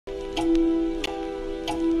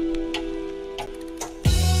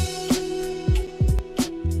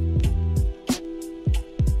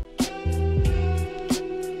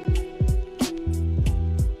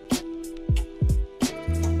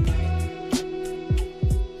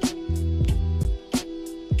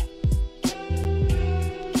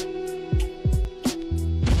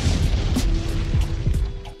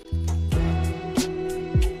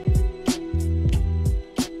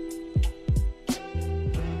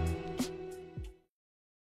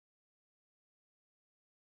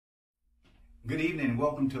Good evening and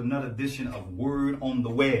welcome to another edition of Word on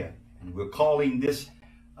the Web. And we're calling this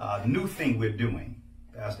new thing we're doing.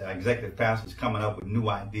 Pastor, our executive pastor is coming up with new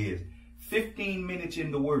ideas. 15 minutes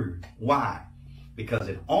in the Word. Why? Because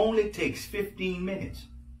it only takes 15 minutes.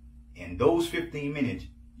 In those 15 minutes,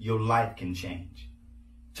 your life can change.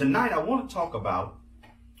 Tonight, I want to talk about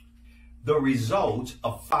the results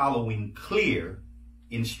of following clear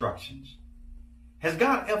instructions. Has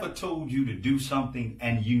God ever told you to do something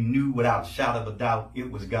and you knew without a shadow of a doubt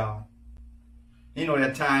it was God? You know,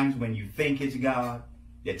 there are times when you think it's God.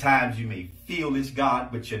 There are times you may feel it's God,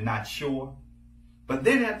 but you're not sure. But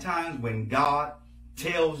then there are times when God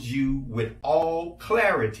tells you with all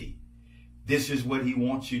clarity, this is what he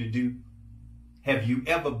wants you to do. Have you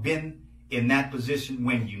ever been in that position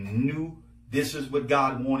when you knew this is what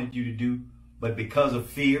God wanted you to do, but because of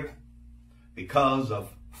fear, because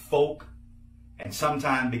of folk, and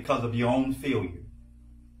sometimes because of your own failure,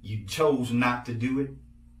 you chose not to do it?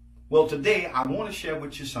 Well, today I want to share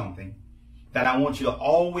with you something that I want you to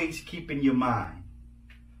always keep in your mind.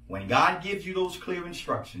 When God gives you those clear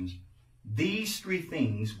instructions, these three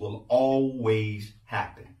things will always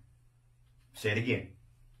happen. Say it again.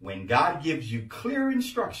 When God gives you clear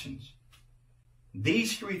instructions,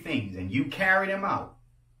 these three things, and you carry them out,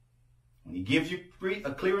 when he gives you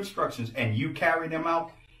clear instructions and you carry them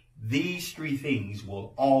out, these three things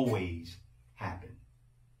will always happen.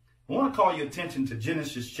 I want to call your attention to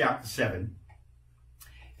Genesis chapter 7.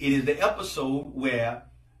 It is the episode where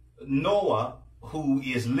Noah, who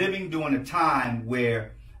is living during a time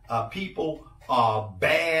where people are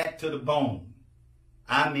bad to the bone.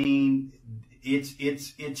 I mean, it's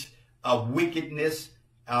a wickedness,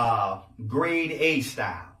 grade A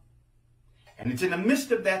style. And it's in the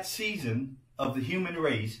midst of that season of the human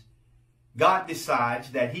race, God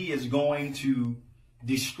decides that he is going to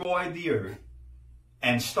destroy the earth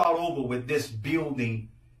and start over with this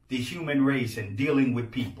building the human race and dealing with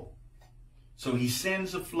people. So he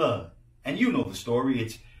sends a flood. And you know the story.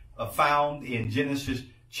 It's found in Genesis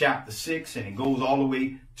chapter 6, and it goes all the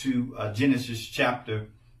way to Genesis chapter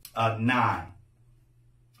 9.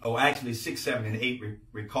 Oh, actually 6, 7, and 8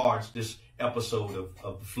 records this episode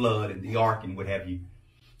of the flood and the ark and what have you.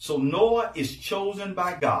 So Noah is chosen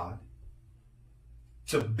by God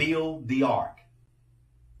to build the ark.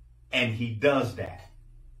 And he does that.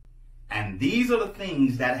 And these are the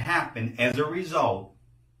things that happen as a result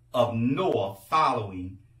of Noah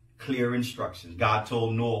following clear instructions. God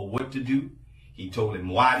told Noah what to do. He told him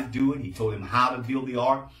why to do it. He told him how to build the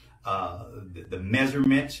ark, the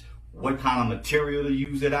measurements, what kind of material to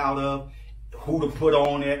use it out of, who to put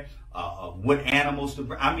on it, what animals to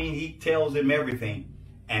bring. I mean, he tells him everything.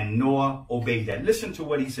 And Noah obeys that. Listen to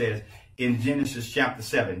what he says in Genesis chapter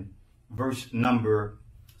 7, verse number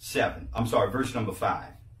 5.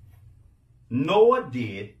 Noah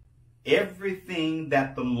did everything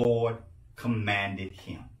that the Lord commanded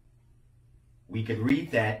him. We could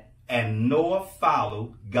read that. And Noah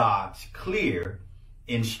followed God's clear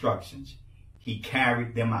instructions. He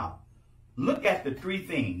carried them out. Look at the three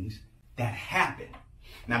things that happened.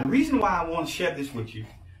 Now, the reason why I want to share this with you,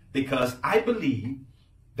 because I believe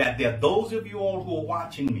that there are those of you all who are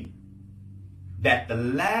watching me, that the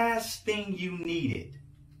last thing you needed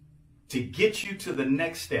to get you to the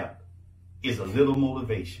next step is a little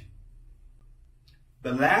motivation.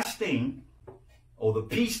 The last thing, or the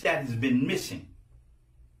piece that has been missing,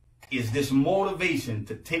 is this motivation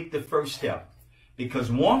to take the first step. Because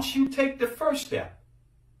once you take the first step,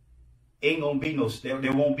 ain't gonna be no step.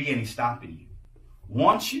 There won't be any stopping you.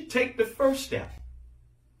 Once you take the first step,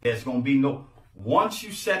 there's gonna be no. Once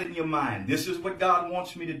you set in your mind, this is what God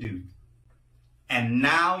wants me to do, and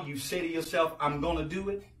now you say to yourself, I'm going to do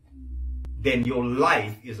it, then your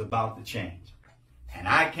life is about to change. And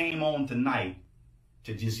I came on tonight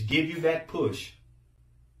to just give you that push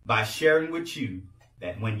by sharing with you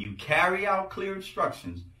that when you carry out clear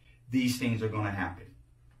instructions, these things are going to happen.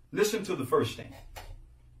 Listen to the first thing.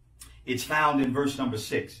 It's found in verse number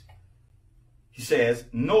 6. He says,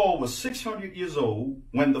 Noah was 600 years old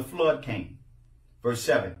when the flood came. Verse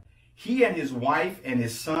 7. He and his wife and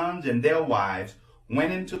his sons and their wives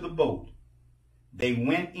went into the boat. They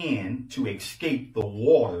went in to escape the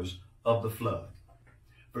waters of the flood.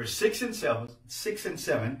 Verse 6 and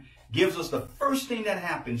 7 gives us the first thing that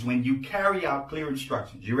happens when you carry out clear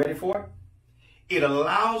instructions. You ready for it? It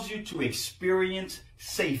allows you to experience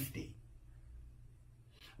safety.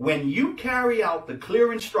 When you carry out the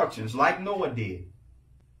clear instructions like Noah did,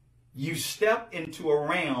 you step into a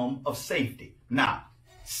realm of safety. Now,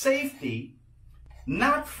 safety,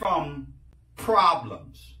 not from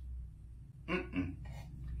problems.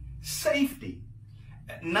 Safety,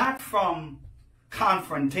 not from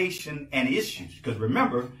confrontation and issues. Because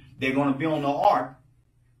remember, they're going to be on the ark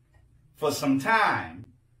for some time.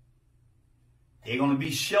 They're going to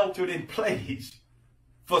be sheltered in place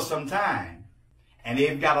for some time. And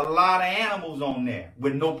they've got a lot of animals on there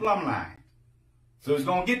with no plumb line. So it's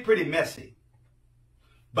going to get pretty messy.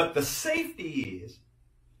 But the safety is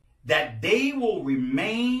that they will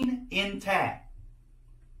remain intact,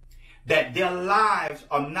 that their lives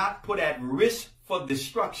are not put at risk for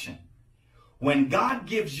destruction. When God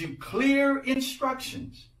gives you clear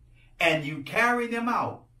instructions and you carry them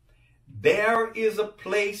out, there is a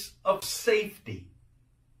place of safety.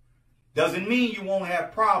 Doesn't mean you won't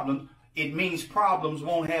have problems. It means problems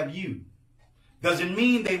won't have you. Doesn't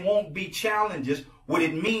mean they won't be challenges. What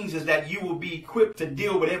it means is that you will be equipped to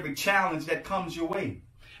deal with every challenge that comes your way.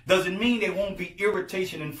 Doesn't mean there won't be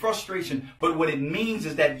irritation and frustration, but what it means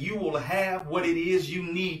is that you will have what it is you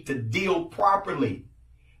need to deal properly.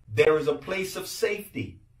 There is a place of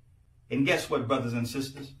safety. And guess what, brothers and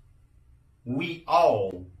sisters? We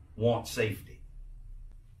all want safety.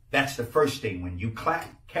 That's the first thing. When you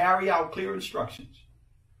carry out clear instructions,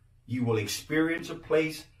 you will experience a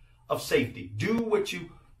place of safety. Do what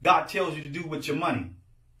God tells you to do with your money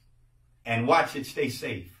and watch it stay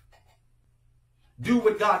safe. Do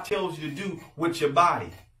what God tells you to do with your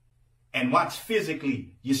body and watch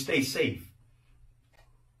physically you stay safe.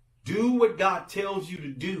 Do what God tells you to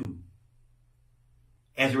do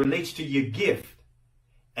as it relates to your gift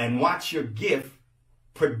and watch your gift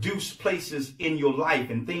produce places in your life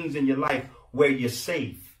and things in your life where you're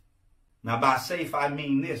safe. Now, by safe, I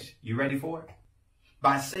mean this. You ready for it?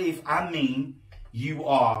 By safe, I mean you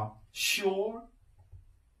are sure,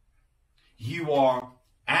 you are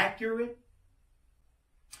accurate,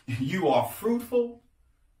 you are fruitful,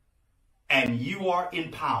 and you are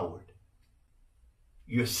empowered.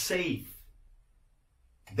 You're safe.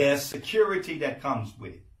 There's security that comes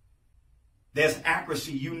with it. There's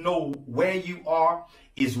accuracy. You know where you are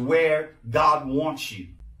is where God wants you.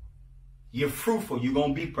 You're fruitful. You're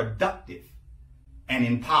going to be productive and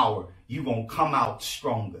empowered. You're going to come out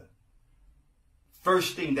stronger.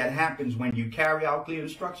 First thing that happens when you carry out clear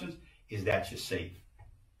instructions is that you're safe.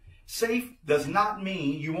 Safe does not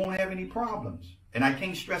mean you won't have any problems. And I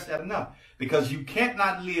can't stress that enough, because you can't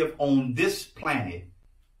not live on this planet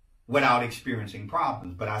without experiencing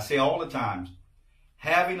problems. But I say all the time,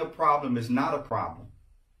 having a problem is not a problem.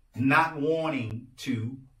 Not wanting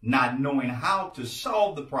to, not knowing how to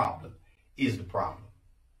solve the problem is the problem.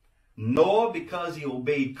 Noah, because he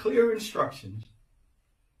obeyed clear instructions,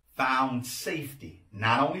 found safety,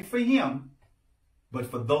 not only for him, but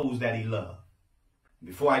for those that he loved.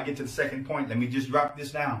 Before I get to the second point, let me just drop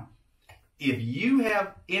this down. If you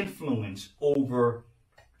have influence over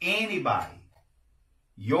anybody,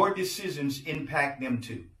 your decisions impact them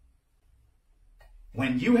too.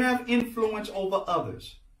 When you have influence over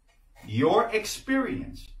others, your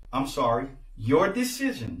decisions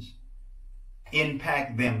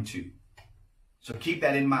impact them too. So keep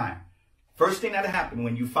that in mind. First thing that'll happen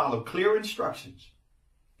when you follow clear instructions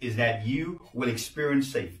is that you will experience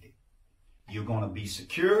safety. You're going to be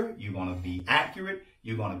secure, you're going to be accurate,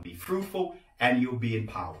 you're going to be fruitful, and you'll be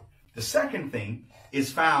empowered. The second thing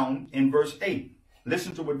is found in verse 8.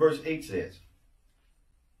 Listen to what verse 8 says.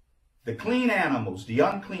 The clean animals, the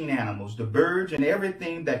unclean animals, the birds, and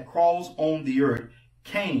everything that crawls on the earth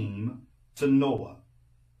came to Noah.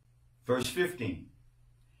 Verse 15.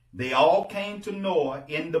 They all came to Noah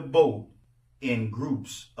in the boat in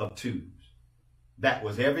groups of twos. That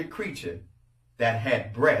was every creature that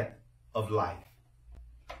had breath of life.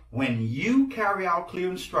 When you carry out clear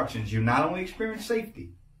instructions, you not only experience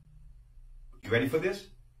safety, you ready for this?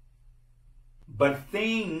 But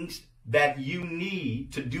things that you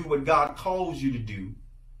need to do what God calls you to do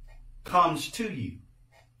comes to you.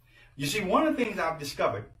 You see, one of the things I've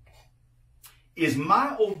discovered is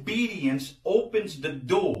my obedience opens the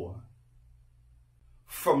door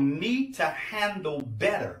for me to handle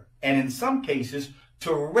better, and in some cases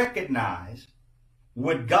to recognize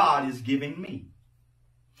what God is giving me.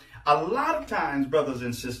 A lot of times, brothers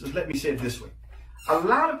and sisters, let me say it this way. A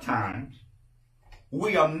lot of times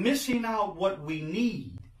we are missing out what we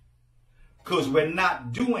need because we're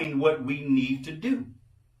not doing what we need to do.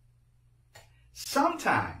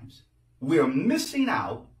 Sometimes we're missing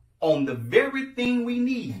out on the very thing we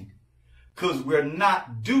need because we're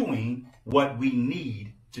not doing what we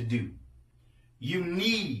need to do.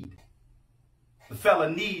 The fella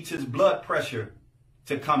needs his blood pressure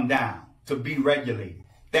to come down, to be regulated.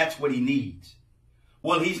 That's what he needs.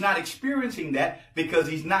 Well, he's not experiencing that because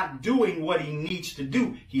he's not doing what he needs to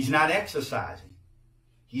do. He's not exercising.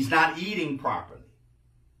 He's not eating properly.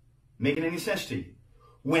 Making any sense to you?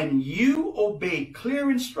 When you obey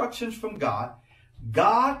clear instructions from God,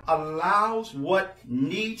 God allows what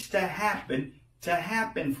needs to happen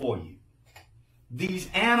for you. These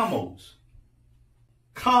animals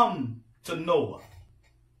come to Noah.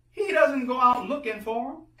 He doesn't go out looking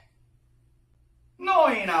for them.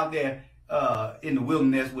 Noah ain't out there in the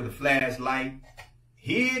wilderness with a flashlight.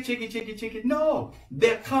 Here, chicky, chicky, chicky. No,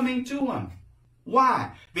 they're coming to him.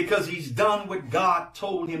 Why? Because he's done what God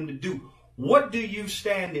told him to do. What do you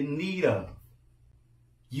stand in need of?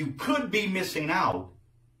 You could be missing out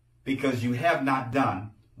because you have not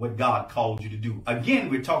done what God called you to do. Again,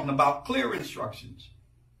 we're talking about clear instructions.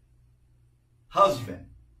 Husband,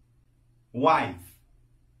 wife,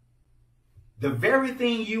 the very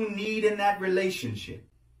thing you need in that relationship,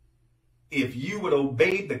 if you would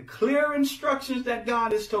obey the clear instructions that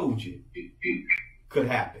God has told you, could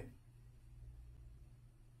happen.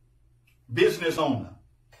 Business owner,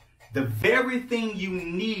 the very thing you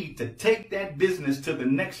need to take that business to the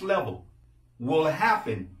next level will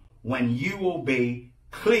happen when you obey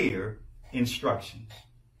clear instructions.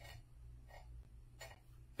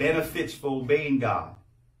 Benefits for obeying God.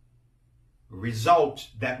 Results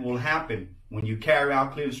that will happen when you carry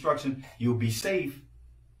out clear instructions. You'll be safe.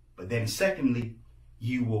 But then secondly,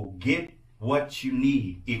 you will get what you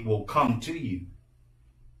need. It will come to you.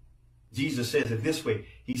 Jesus says it this way.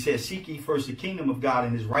 He says, seek ye first the kingdom of God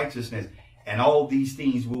and his righteousness, and all these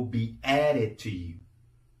things will be added to you.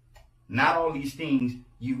 Not all these things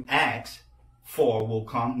you ask for will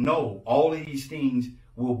come. No, all of these things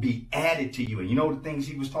will be added to you. And you know the things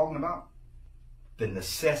he was talking about? The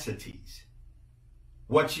necessities.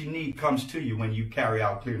 What you need comes to you when you carry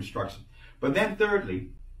out clear instructions. But then thirdly,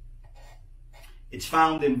 it's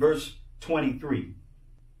found in verse 23.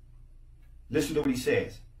 Listen to what he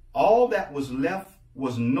says. All that was left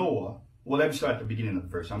was Noah. Well, let me start at the beginning of the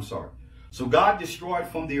verse. I'm sorry. So God destroyed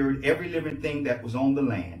from the earth every living thing that was on the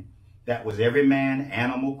land. That was every man,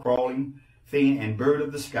 animal, crawling thing, and bird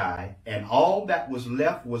of the sky. And all that was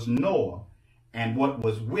left was Noah and what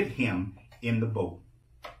was with him in the boat.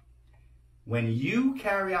 When you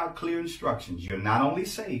carry out clear instructions, you're not only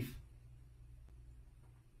safe,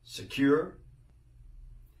 secure,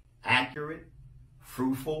 accurate,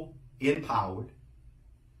 fruitful, empowered.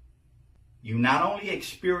 You not only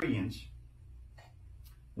experience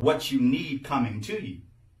what you need coming to you.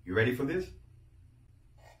 You ready for this?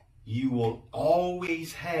 You will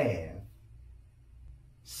always have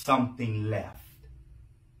something left.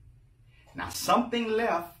 Now, something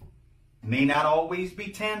left may not always be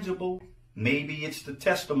tangible. Maybe it's the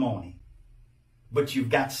testimony. But you've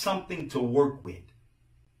got something to work with.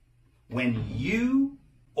 When you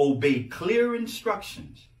obey clear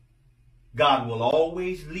instructions, God will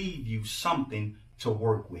always leave you something to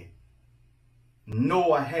work with.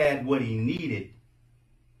 Noah had what he needed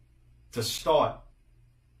to start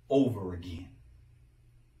over again.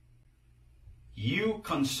 You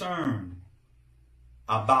concerned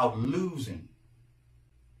about losing.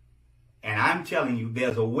 And I'm telling you,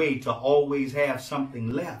 there's a way to always have something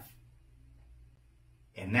left.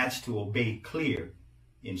 And that's to obey clear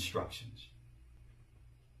instructions.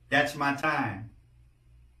 That's my time.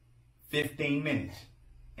 15 minutes.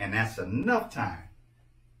 And that's enough time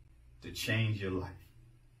to change your life.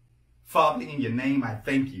 Father, in your name, I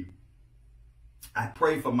thank you. I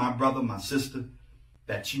pray for my brother, my sister,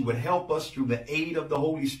 that you would help us through the aid of the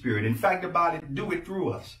Holy Spirit. In fact, about it, do it through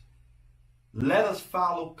us. Let us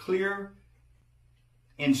follow clear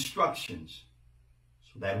instructions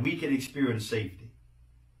so that we can experience safety,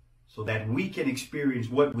 so that we can experience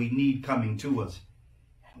what we need coming to us.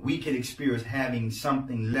 We can experience having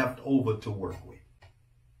something left over to work with.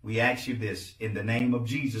 We ask you this in the name of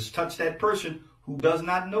Jesus. Touch that person who does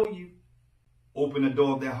not know you. Open the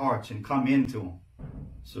door of their hearts and come into them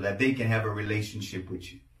so that they can have a relationship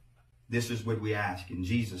with you. This is what we ask in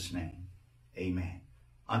Jesus' name. Amen.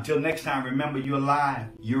 Until next time, remember, you're alive,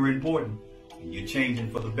 you're important, and you're changing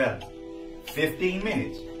for the better. 15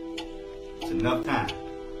 minutes. It's enough time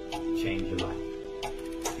to change your life.